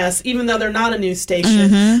Fox mess, even though they're not a news station.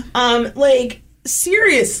 Mm-hmm.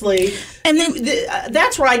 Seriously. And then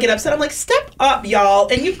that's where I get upset. I'm like, step up,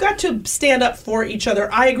 y'all. And you've got to stand up for each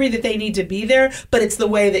other. I agree that they need to be there, but it's the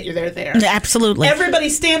way that they're there. Absolutely. Everybody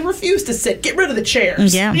stand, refuse to sit. Get rid of the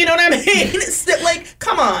chairs. Yeah. You know what I mean? It's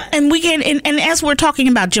come on. And we can, and as we're talking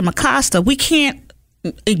about Jim Acosta, we can't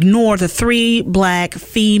ignore the 3 black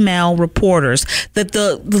female reporters that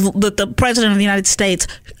the president of the United States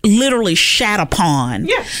literally shat upon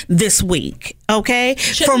this week. Okay,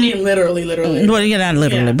 mean literally. Well, you're not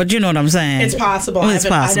literally, but you know what I'm saying. It's possible. It's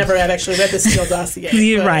possible. I never have actually read the Steele dossier.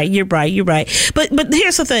 You're right. But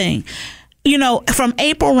here's the thing. From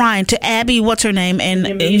April Ryan to Abby, what's her name, and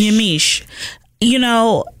Yamiche.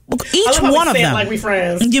 Each one of them, like we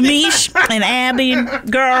friends. Yamiche and Abby,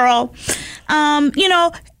 girl. From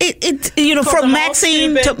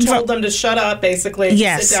Maxine told them to shut up, basically.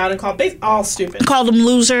 Yes. Sit down and call all stupid. Called them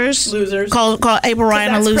losers. Losers. Call April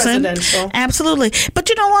Ryan a loser. Presidential. Absolutely. But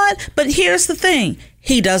you know what? But here's the thing.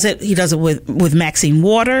 He does it with Maxine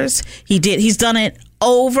Waters. He's done it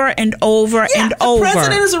over and over and over. The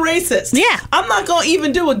president is a racist. Yeah. I'm not going to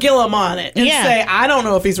even do a Gillum on it and say, I don't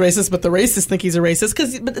know if he's racist, but the racists think he's a racist.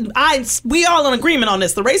 Because we all in agreement on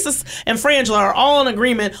this. The racists and Frangela are all in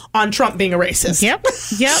agreement on Trump being a racist. Yep.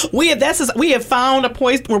 We have found a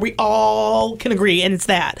point where we all can agree, and it's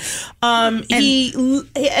that. And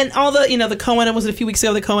all the Cohen, it was a few weeks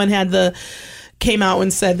ago, the Cohen came out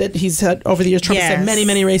and said that he's had, over the years, Trump has said many,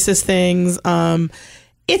 many racist things.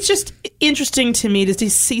 It's just interesting to me to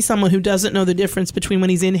see someone who doesn't know the difference between when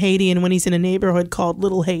he's in Haiti and when he's in a neighborhood called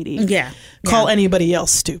Little Haiti. Call anybody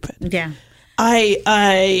else stupid.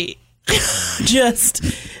 I just,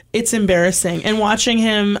 it's embarrassing. And watching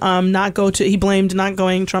him he blamed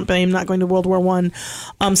Trump blamed not going to World War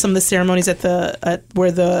I, some of the ceremonies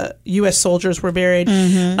where the U.S. soldiers were buried.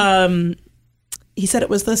 He said it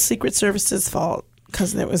was the Secret Service's fault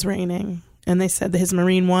because it was raining. And they said that his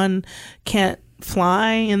Marine One can't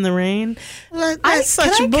fly in the rain. That's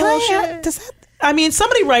such bullshit.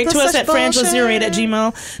 Somebody write to us at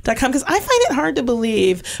frangela08@gmail.com, because I find it hard to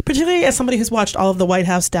believe, particularly as somebody who's watched all of the White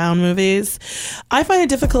House Down movies. I find it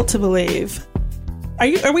difficult to believe.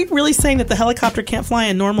 Are we really saying that the helicopter can't fly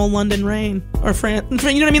in normal London rain or France?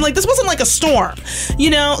 You know what I mean? Like, this wasn't like a storm,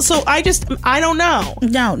 So I don't know.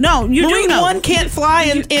 No, you Marine do know. One can't fly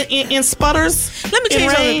in sputters. Let me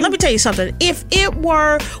tell you something. If it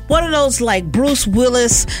were one of those like Bruce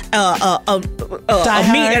Willis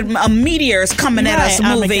meteors coming at us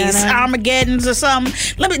movies, Armageddon's or something,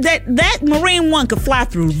 that Marine One could fly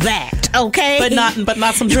through that. Okay, but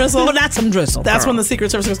not some drizzle. But not some drizzle. That's when the Secret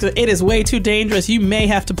Service goes, it is way too dangerous. You may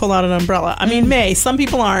have to pull out an umbrella. Some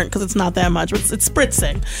people aren't, because it's not that much. It's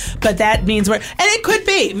spritzing, but that means and it could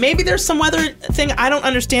be. Maybe there's some weather thing I don't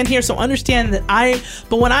understand here. So understand that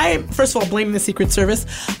but when I first of all blaming the Secret Service,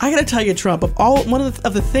 I got to tell you, Trump, one of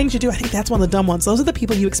the things you do, I think that's one of the dumb ones. Those are the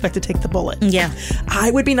people you expect to take the bullet. Yeah,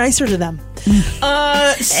 I would be nicer to them.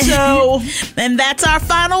 And that's our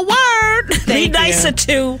final word. Be nicer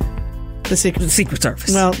to the Secret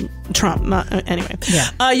Service. Well, Trump, not anyway.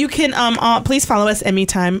 Yeah. You can please follow us at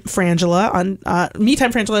MeTime Frangela on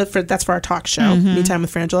MeTime Frangela. That's for our talk show, MeTime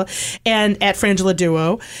with Frangela, and at Frangela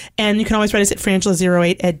Duo. And you can always write us at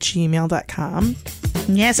frangela08@gmail.com.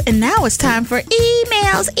 Yes, and now it's time for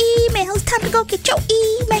emails. Time to go get your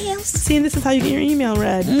emails. See, and this is how you get your email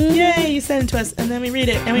read. Yay! You send it to us, and then we read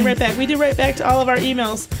it, and we write back. We do write back to all of our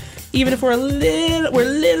emails, even if we're a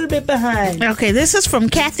little bit behind. Okay, this is from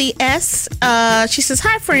Kathy S. She says,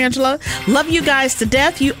 "Hi, Frangela. Love you guys to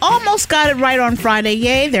death. You almost got it right on Friday.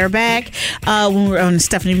 Yay, they're back. When we were on the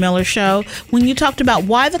Stephanie Miller show, when you talked about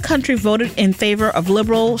why the country voted in favor of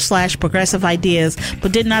liberal/progressive ideas,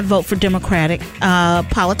 but did not vote for Democratic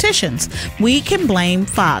politicians. We can blame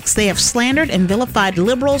Fox. They have slandered and vilified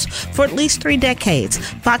liberals for at least 3 decades.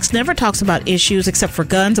 Fox never talks about issues except for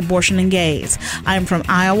guns, abortion, and gays. I am from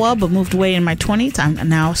Iowa, but moved away in my 20s. I'm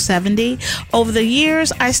now 70. Over the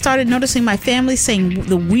years, I started noticing my family saying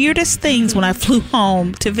the weirdest things when I flew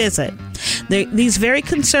home to visit. These very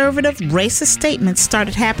conservative, racist statements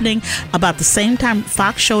started happening about the same time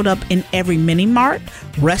Fox showed up in every mini-mart,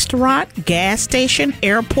 restaurant, gas station,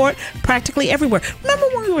 airport, practically everywhere. Remember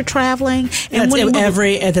when we were traveling? And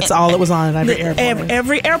that's all it was on at every airport.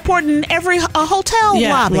 Every airport and every hotel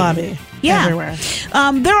lobby. Yeah. Everywhere.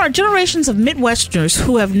 There are generations of Midwesterners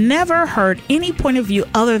who have never heard any point of view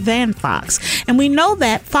other than Fox. And we know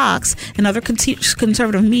that Fox and other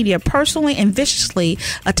conservative media personally and viciously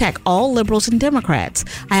attack all liberals and Democrats.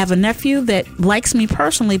 I have a nephew that likes me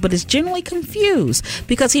personally, but is generally confused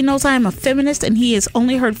because he knows I am a feminist and he has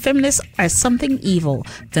only heard feminists as something evil,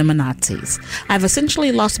 feminazis. I've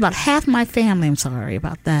essentially lost about half my family. I'm sorry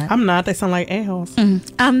about that. I'm not. They sound like a-holes.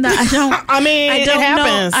 I'm not. I don't. it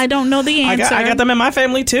happens. I don't know the answer. I got them in my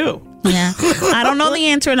family too. Yeah. I don't know the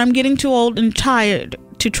answer, and I'm getting too old and tired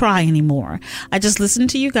to try anymore. I just listen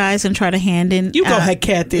to you guys and try to hand in. You go ahead,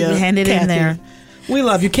 Kathy. Hand it in there. We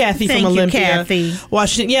love you, Kathy Thank from Olympia, you, Kathy.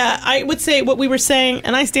 Washington. Yeah, I would say what we were saying,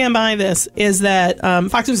 and I stand by this, is that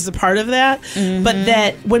Fox News is a part of that, but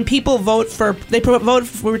that when people vote for, we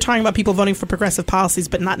were talking about people voting for progressive policies,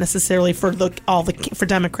 but not necessarily for for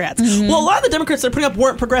Democrats. Well, a lot of the Democrats they're putting up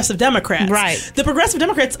weren't progressive Democrats. Right. The progressive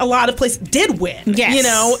Democrats, a lot of places did win.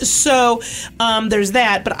 Yes. So there's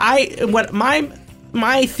that. But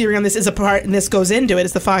my theory on this is a part, and this goes into it,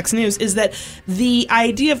 is the Fox News, is that the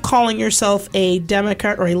idea of calling yourself a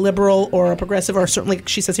Democrat or a liberal or a progressive, or certainly,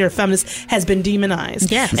 she says here, a feminist, has been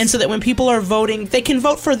demonized. Yes. And so that when people are voting, they can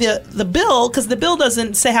vote for the bill, because the bill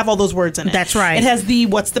doesn't have all those words in it. That's right. It has the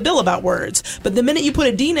what's the bill about words. But the minute you put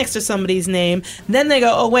a D next to somebody's name, then they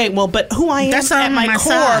go, oh, wait, well, but who I am That's at on my my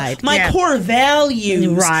core, side. my Yeah. core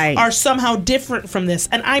values Right. are somehow different from this.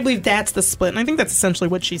 And I believe that's the split. And I think that's essentially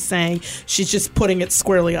what she's saying. She's just putting it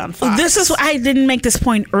squarely on Fox. This is, I didn't make this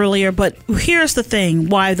point earlier, but here's the thing: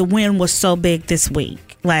 why the win was so big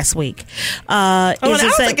last week. I don't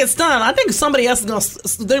think it's done. I think somebody else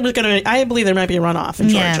is going to. I believe there might be a runoff in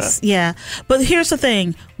Georgia. Yes, yeah. But here's the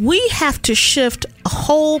thing: we have to shift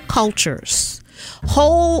whole cultures.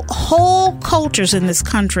 Whole cultures in this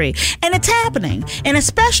country, and it's happening, and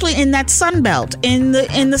especially in that Sun Belt in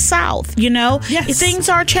the South. Yes. Things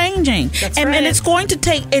are changing. That's and right. it's going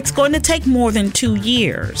to take more than 2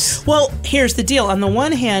 years. Well, here's the deal. On the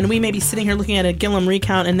one hand, we may be sitting here looking at a Gillum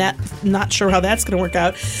recount and not sure how that's going to work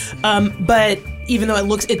out. But even though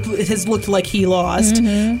it has looked like he lost,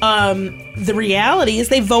 the reality is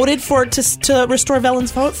they voted for it to restore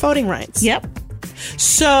felons' voting rights. Yep.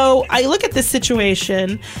 So I look at this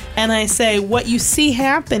situation and I say, what you see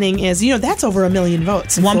happening is, that's over 1 million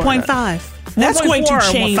votes. 1.5. That's going to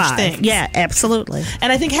change things. Yeah, absolutely.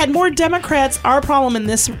 And I think had more Democrats, our problem in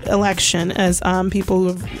this election, as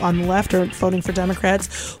people who on the left are voting for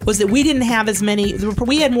Democrats, was that we didn't have as many.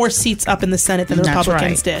 We had more seats up in the Senate than the That's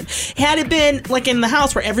Republicans right. did. Had it been like in the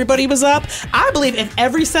House where everybody was up, I believe if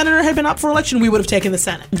every senator had been up for election, we would have taken the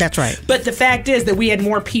Senate. That's right. But the fact is that we had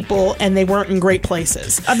more people and they weren't in great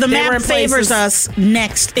places. The They were map in favors places- us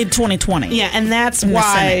next in 2020. Yeah, and that's In the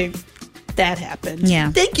why Senate. that happened. Yeah.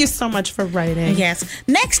 Thank you so much for writing. Yes.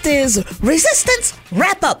 Next is Resistance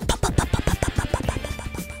Wrap Up.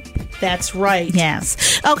 That's right.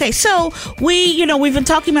 Yes. Okay, so we've been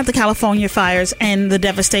talking about the California fires and the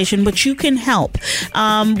devastation, but you can help.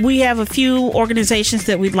 We have a few organizations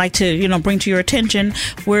that we'd like to, bring to your attention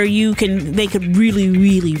where they could really,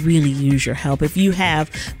 really, really use your help if you have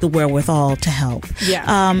the wherewithal to help.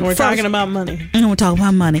 Yeah. We're talking about money. And we're talking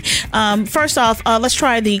about money. First off, let's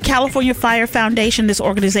try the California Fire Foundation. This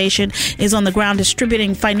organization is on the ground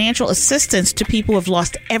distributing financial assistance to people who have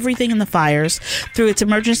lost everything in the fires. Through its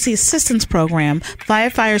emergency assistance program,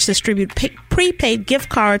 firefighters distribute prepaid gift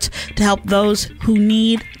cards to help those who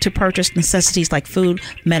need to purchase necessities like food,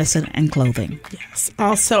 medicine, and clothing. Yes.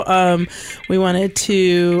 Also, we wanted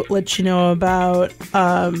to let you know about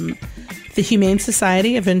the Humane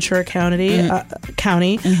Society of Ventura County.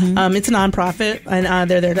 Mm-hmm. It's a nonprofit, and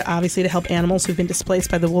they're there to help animals who've been displaced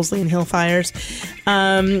by the Wolseley and Hill fires.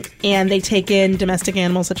 And they take in domestic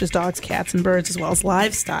animals such as dogs, cats, and birds, as well as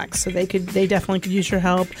livestock. So they definitely could use your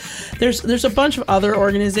help. There's a bunch of other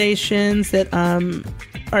organizations that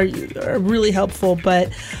are really helpful, but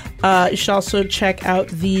you should also check out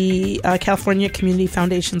the California Community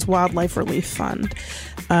Foundation's Wildlife Relief Fund.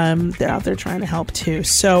 They're out there trying to help too.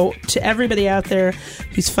 So to everybody out there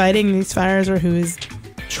who's fighting these fires or who is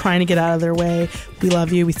trying to get out of their way, we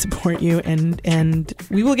love you, we support you, and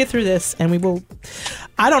we will get through this. And we will.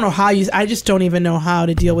 I don't know how I just don't even know how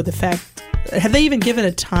to deal with the fact. Have they even given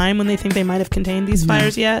a time when they think they might have contained these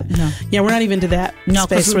fires yet? No. Yeah, we're not even to that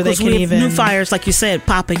space where they can we have even new fires, like you said,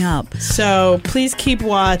 popping up. So please keep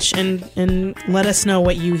watch and let us know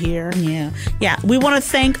what you hear. Yeah. We want to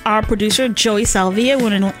thank our producer Joey Salvia. We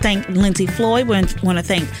want to thank Lindsay Floyd. We want to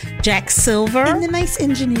thank Jack Silver and the nice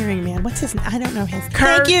engineering man. What's his name? I don't know his.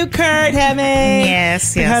 Kurt. Thank you, Kurt Hemming.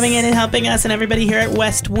 Yes, for coming in and helping us, and everybody here at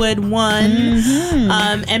Westwood One.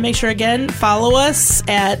 Mm-hmm. And make sure again follow us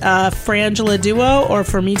at Frangela Duo, or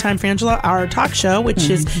for Me Time Frangela, our talk show, which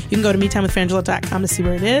is you can go to metimewithfrangela.com to see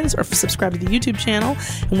where it is, or subscribe to the YouTube channel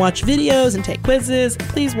and watch videos and take quizzes.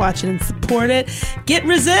 Please watch it and support it. Get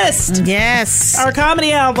Resist. Yes. Our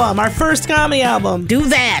comedy album, our first comedy album. Do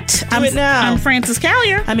that. Do it now. I'm Frances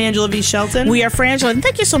Callier. I'm Angela V. Shelton. We are Frangela, and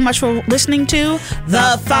thank you so much for listening to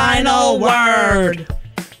The Final Word.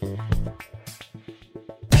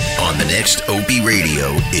 On the next Opie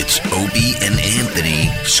Radio, it's Opie and Anthony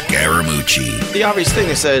Scaramucci. The obvious thing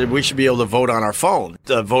is that we should be able to vote on our phone.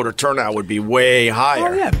 The voter turnout would be way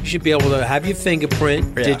higher. Oh, yeah. You should be able to have your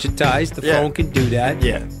fingerprint digitized. The phone can do that.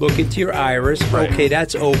 Yeah. Look into your iris. Right. Okay,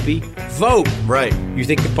 that's Opie. Vote. Right. You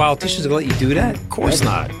think the politicians will let you do that? Of course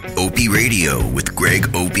not. Opie Radio with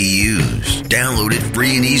Greg Opie Hughes. Download it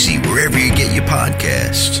free and easy wherever you get your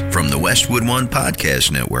podcasts from the Westwood One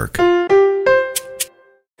Podcast Network.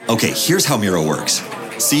 Okay, here's how Miro works.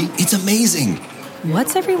 See, it's amazing.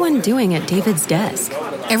 What's everyone doing at David's desk?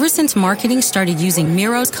 Ever since marketing started using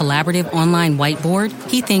Miro's collaborative online whiteboard,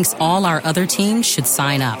 he thinks all our other teams should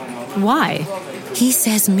sign up. Why? He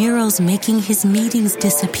says Miro's making his meetings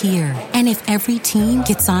disappear. And if every team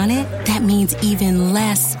gets on it, that means even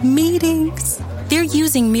less meetings. They're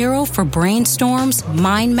using Miro for brainstorms,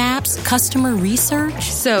 mind maps, customer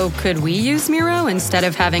research. So could we use Miro instead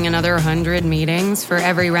of having another 100 meetings for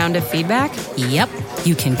every round of feedback? Yep.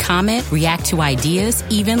 You can comment, react to ideas,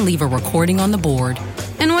 even leave a recording on the board.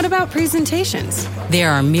 And what about presentations?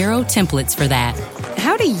 There are Miro templates for that.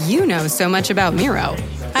 How do you know so much about Miro?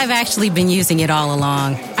 I've actually been using it all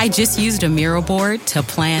along. I just used a Miro board to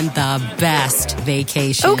plan the best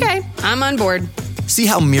vacation. Okay, I'm on board. See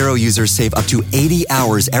how Miro users save up to 80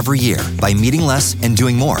 hours every year by meeting less and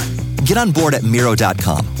doing more. Get on board at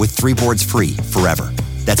Miro.com with 3 boards free forever.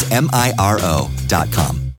 That's MIRO.com.